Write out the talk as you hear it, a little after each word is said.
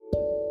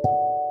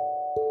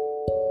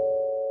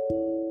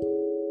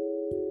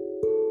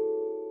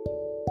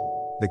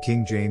The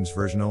King James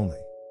Version only.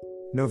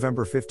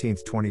 November 15,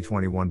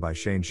 2021 by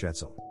Shane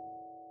Schetzel.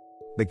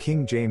 The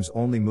King James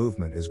only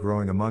movement is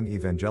growing among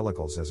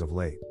evangelicals as of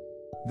late.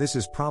 This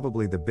is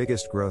probably the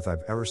biggest growth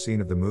I've ever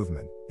seen of the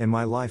movement in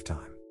my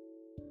lifetime.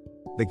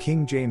 The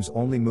King James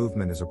only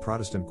movement is a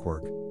Protestant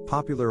quirk,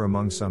 popular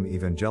among some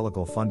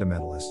evangelical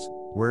fundamentalists,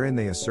 wherein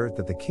they assert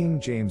that the King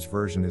James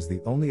Version is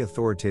the only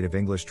authoritative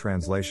English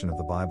translation of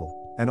the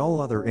Bible, and all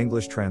other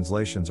English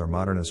translations are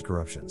modernist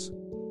corruptions.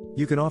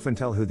 You can often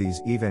tell who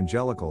these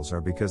evangelicals are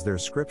because their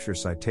scripture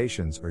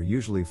citations are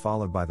usually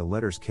followed by the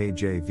letters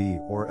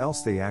KJV, or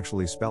else they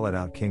actually spell it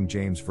out King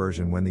James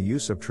Version when the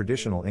use of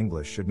traditional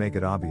English should make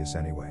it obvious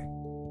anyway.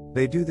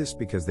 They do this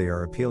because they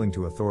are appealing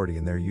to authority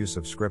in their use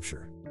of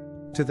scripture.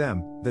 To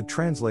them, the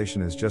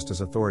translation is just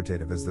as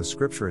authoritative as the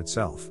scripture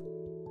itself.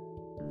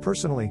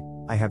 Personally,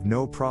 I have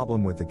no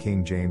problem with the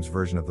King James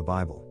Version of the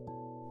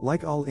Bible.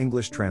 Like all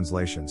English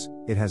translations,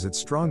 it has its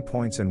strong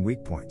points and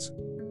weak points.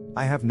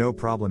 I have no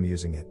problem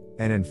using it,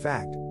 and in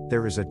fact,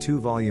 there is a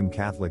 2-volume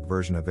Catholic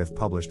version of If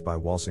published by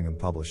Walsingham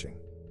Publishing.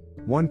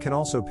 One can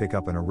also pick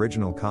up an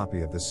original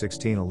copy of the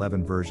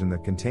 1611 version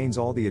that contains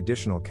all the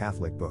additional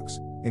Catholic books,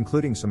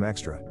 including some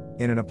extra,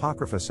 in an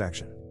Apocrypha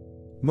section.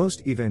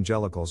 Most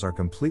evangelicals are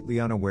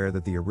completely unaware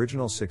that the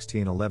original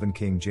 1611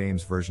 King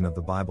James Version of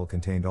the Bible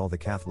contained all the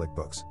Catholic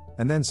books,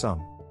 and then some.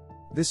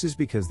 This is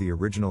because the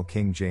original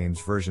King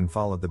James Version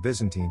followed the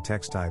Byzantine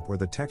text type or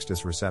the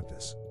Textus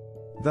Receptus.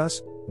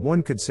 Thus,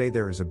 one could say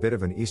there is a bit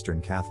of an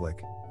Eastern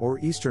Catholic, or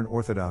Eastern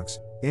Orthodox,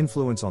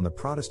 influence on the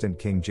Protestant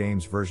King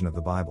James Version of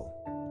the Bible.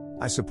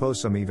 I suppose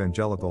some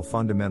evangelical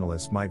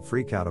fundamentalists might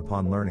freak out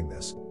upon learning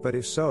this, but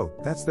if so,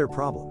 that's their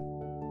problem.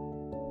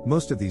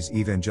 Most of these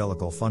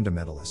evangelical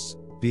fundamentalists,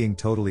 being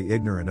totally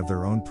ignorant of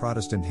their own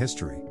Protestant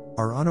history,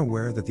 are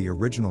unaware that the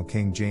original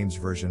King James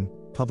Version,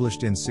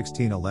 published in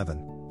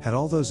 1611, had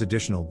all those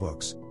additional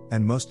books,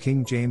 and most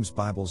King James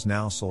Bibles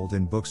now sold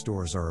in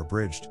bookstores are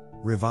abridged,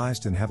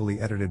 revised and heavily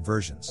edited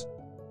versions.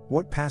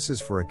 What passes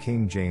for a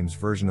King James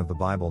Version of the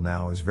Bible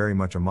now is very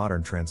much a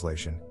modern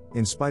translation,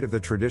 in spite of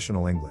the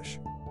traditional English.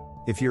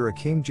 If you're a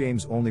King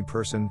James only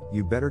person,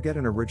 you better get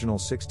an original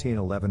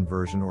 1611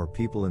 version, or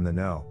people in the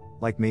know,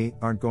 like me,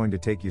 aren't going to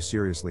take you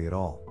seriously at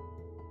all.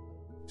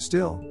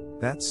 Still,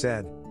 that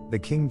said, the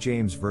King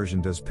James Version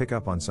does pick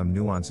up on some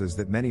nuances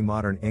that many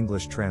modern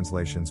English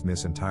translations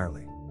miss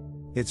entirely.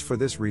 It's for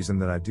this reason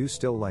that I do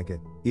still like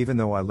it, even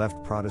though I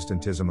left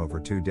Protestantism over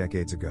 2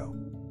 decades ago.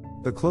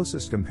 The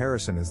closest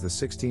comparison is the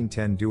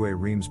 1610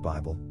 Douay-Rheims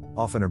Bible,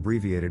 often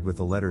abbreviated with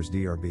the letters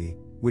DRB,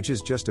 which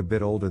is just a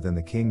bit older than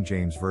the King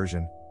James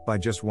Version, by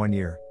just 1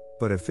 year,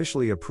 but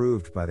officially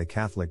approved by the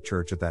Catholic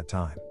Church at that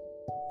time.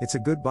 It's a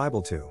good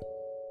Bible too.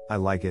 I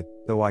like it,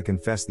 though I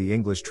confess the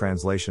English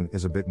translation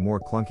is a bit more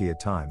clunky at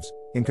times,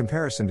 in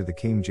comparison to the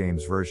King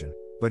James Version,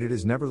 but it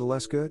is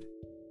nevertheless good.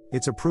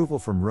 Its approval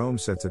from Rome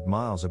sets it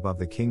miles above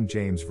the King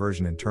James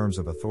Version in terms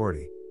of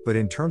authority, but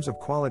in terms of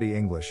quality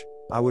English,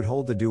 I would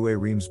hold the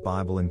Douay-Rheims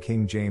Bible and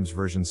King James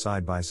Version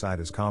side by side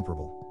as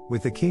comparable,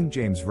 with the King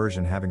James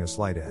Version having a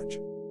slight edge.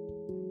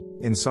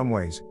 In some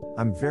ways,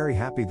 I'm very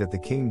happy that the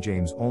King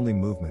James only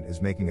movement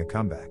is making a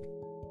comeback.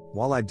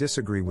 While I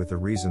disagree with the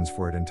reasons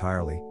for it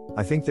entirely,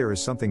 I think there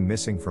is something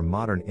missing from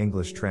modern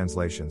English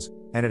translations,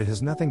 and it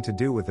has nothing to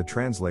do with the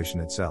translation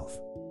itself.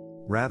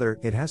 Rather,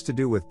 it has to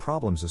do with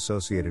problems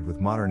associated with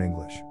modern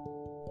English.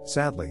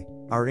 Sadly,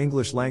 our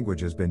English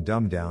language has been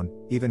dumbed down,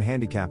 even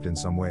handicapped in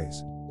some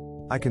ways.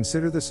 I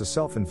consider this a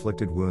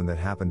self-inflicted wound that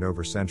happened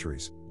over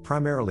centuries,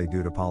 primarily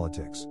due to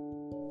politics.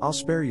 I'll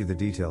spare you the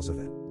details of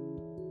it.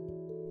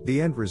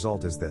 The end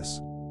result is this.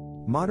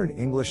 Modern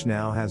English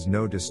now has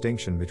no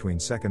distinction between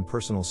second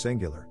personal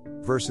singular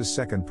versus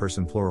second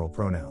person plural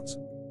pronouns.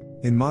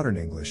 In modern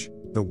English,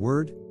 the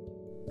word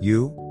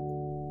you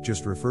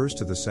just refers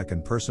to the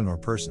second person or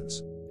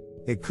persons.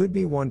 It could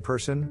be one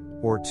person,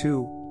 or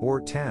two,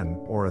 or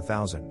 10, or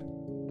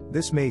 1,000.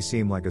 This may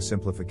seem like a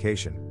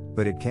simplification,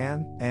 but it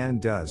can, and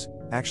does,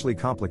 actually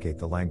complicate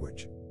the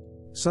language.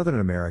 Southern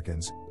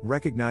Americans,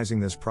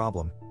 recognizing this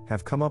problem,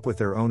 have come up with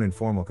their own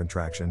informal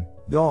contraction,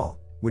 y'all,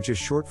 which is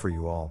short for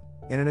you all,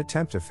 in an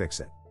attempt to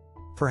fix it.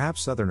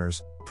 Perhaps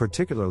Southerners,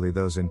 particularly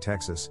those in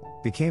Texas,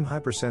 became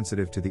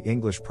hypersensitive to the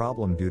English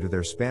problem due to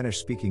their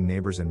Spanish-speaking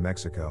neighbors in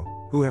Mexico,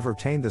 who have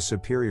obtained the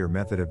superior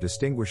method of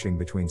distinguishing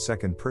between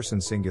second-person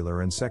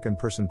singular and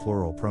second-person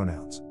plural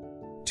pronouns.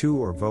 Tu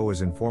or vos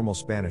is informal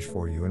Spanish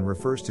for you and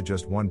refers to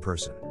just one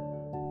person,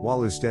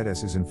 while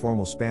ustedes is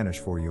informal Spanish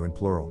for you in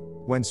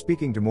plural, when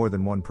speaking to more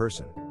than one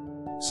person.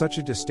 Such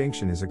a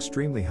distinction is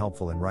extremely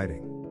helpful in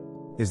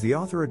writing. Is the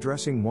author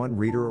addressing one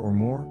reader or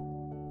more?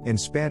 In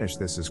Spanish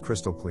this is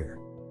crystal clear.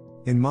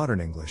 In modern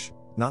English,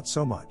 not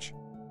so much.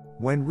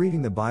 When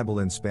reading the Bible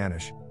in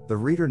Spanish, the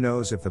reader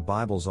knows if the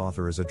Bible's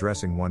author is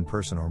addressing one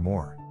person or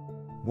more.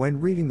 When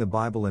reading the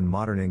Bible in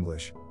modern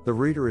English, the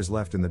reader is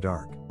left in the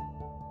dark.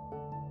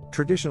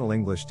 Traditional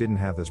English didn't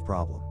have this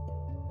problem.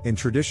 In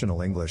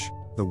traditional English,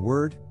 the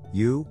word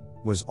you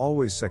was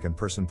always second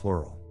person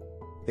plural.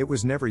 It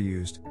was never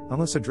used,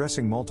 unless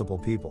addressing multiple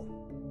people.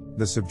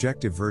 The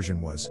subjective version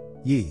was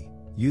ye,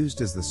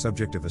 used as the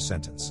subject of a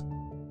sentence.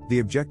 The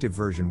objective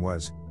version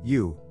was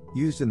you,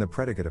 used in the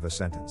predicate of a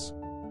sentence.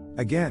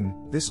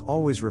 Again, this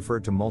always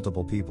referred to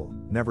multiple people,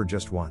 never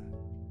just one.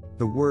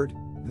 The word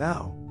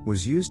thou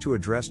was used to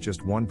address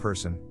just one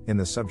person, in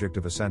the subject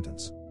of a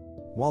sentence.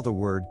 While the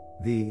word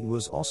thee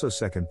was also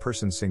second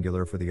person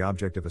singular for the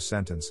object of a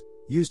sentence,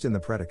 used in the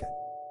predicate.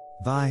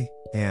 Thy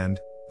and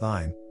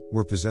thine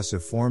were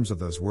possessive forms of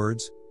those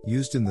words,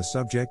 used in the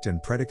subject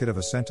and predicate of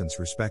a sentence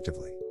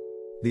respectively.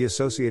 The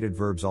associated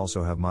verbs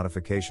also have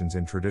modifications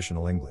in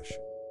traditional English.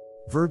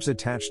 Verbs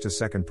attached to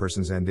second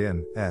persons end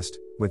in est,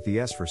 with the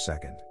s for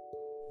second.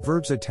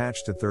 Verbs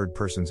attached to third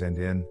persons end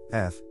in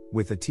eth,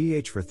 with the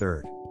th for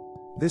third.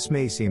 This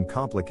may seem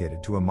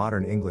complicated to a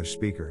modern English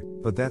speaker,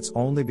 but that's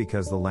only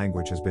because the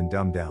language has been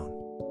dumbed down.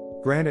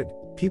 Granted,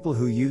 people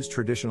who use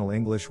traditional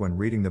English when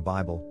reading the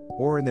Bible,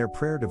 or in their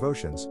prayer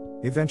devotions,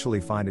 eventually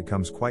find it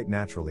comes quite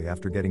naturally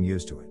after getting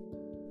used to it.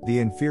 The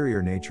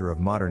inferior nature of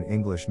modern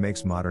English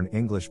makes modern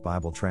English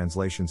Bible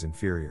translations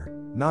inferior,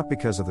 not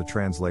because of the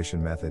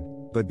translation method,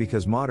 but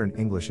because modern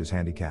English is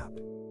handicapped.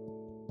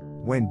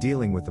 When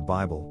dealing with the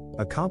Bible,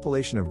 a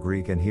compilation of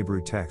Greek and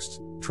Hebrew texts,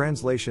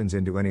 translations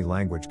into any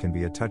language can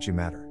be a touchy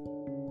matter.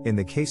 In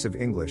the case of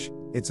English,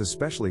 it's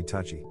especially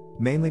touchy,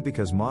 mainly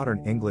because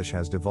modern English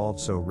has devolved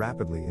so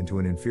rapidly into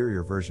an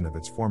inferior version of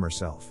its former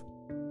self.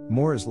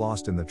 More is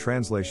lost in the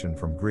translation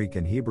from Greek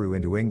and Hebrew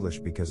into English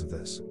because of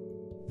this.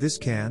 This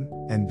can,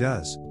 and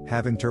does,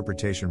 have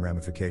interpretation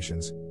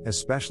ramifications,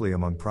 especially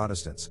among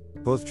Protestants,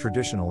 both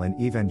traditional and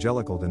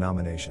evangelical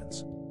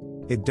denominations.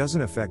 It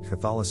doesn't affect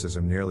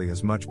Catholicism nearly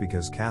as much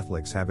because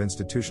Catholics have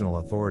institutional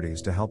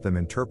authorities to help them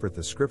interpret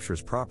the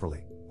scriptures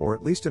properly, or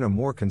at least in a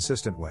more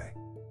consistent way.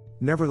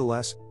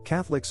 Nevertheless,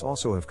 Catholics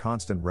also have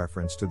constant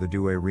reference to the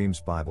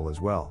Douay-Rheims Bible as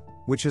well,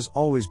 which has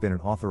always been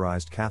an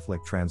authorized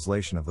Catholic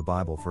translation of the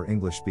Bible for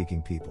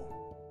English-speaking people.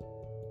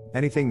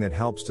 Anything that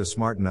helps to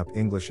smarten up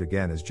English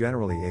again is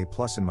generally a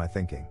plus in my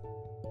thinking.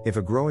 If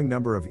a growing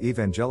number of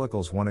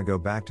evangelicals want to go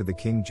back to the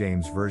King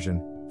James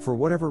Version, for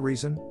whatever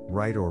reason,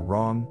 right or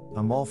wrong,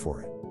 I'm all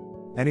for it.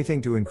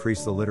 Anything to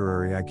increase the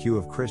literary IQ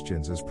of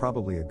Christians is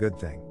probably a good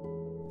thing.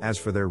 As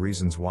for their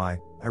reasons why,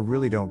 I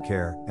really don't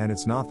care, and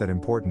it's not that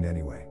important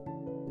anyway.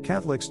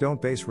 Catholics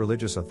don't base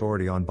religious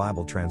authority on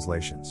Bible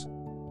translations.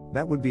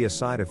 That would be a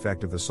side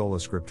effect of the sola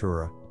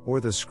scriptura, or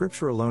the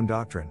scripture alone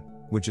doctrine,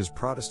 which is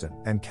Protestant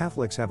and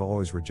Catholics have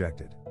always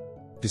rejected.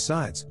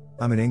 Besides,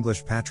 I'm an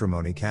English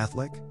patrimony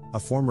Catholic, a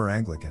former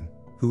Anglican,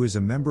 who is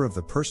a member of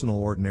the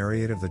personal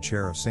ordinariate of the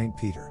Chair of St.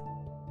 Peter.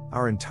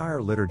 Our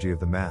entire liturgy of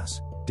the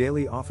Mass,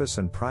 daily office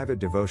and private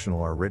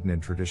devotional are written in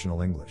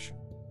traditional English.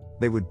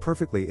 They would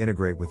perfectly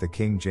integrate with the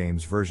King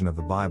James Version of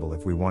the Bible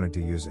if we wanted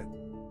to use it.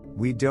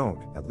 We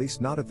don't, at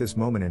least not at this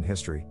moment in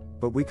history,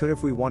 but we could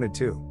if we wanted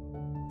to.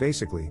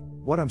 Basically,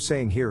 what I'm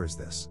saying here is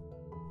this.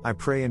 I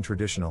pray in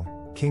traditional,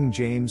 King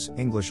James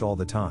English all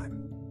the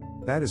time.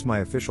 That is my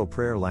official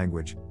prayer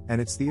language,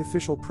 and it's the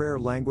official prayer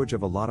language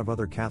of a lot of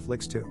other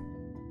Catholics too.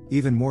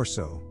 Even more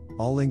so,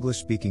 all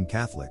English-speaking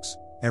Catholics,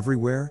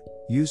 everywhere,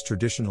 use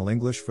traditional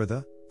English for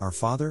the Our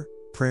Father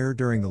prayer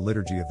during the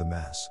liturgy of the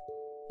Mass.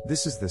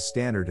 This is the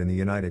standard in the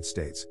United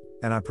States,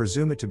 and I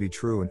presume it to be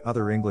true in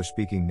other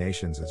English-speaking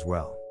nations as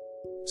well.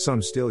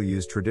 Some still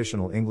use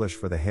traditional English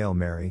for the Hail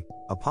Mary,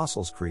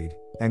 Apostles' Creed,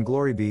 and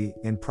Glory Be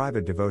in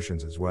private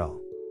devotions as well.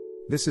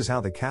 This is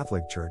how the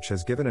Catholic Church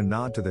has given a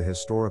nod to the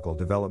historical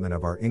development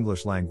of our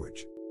English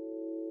language.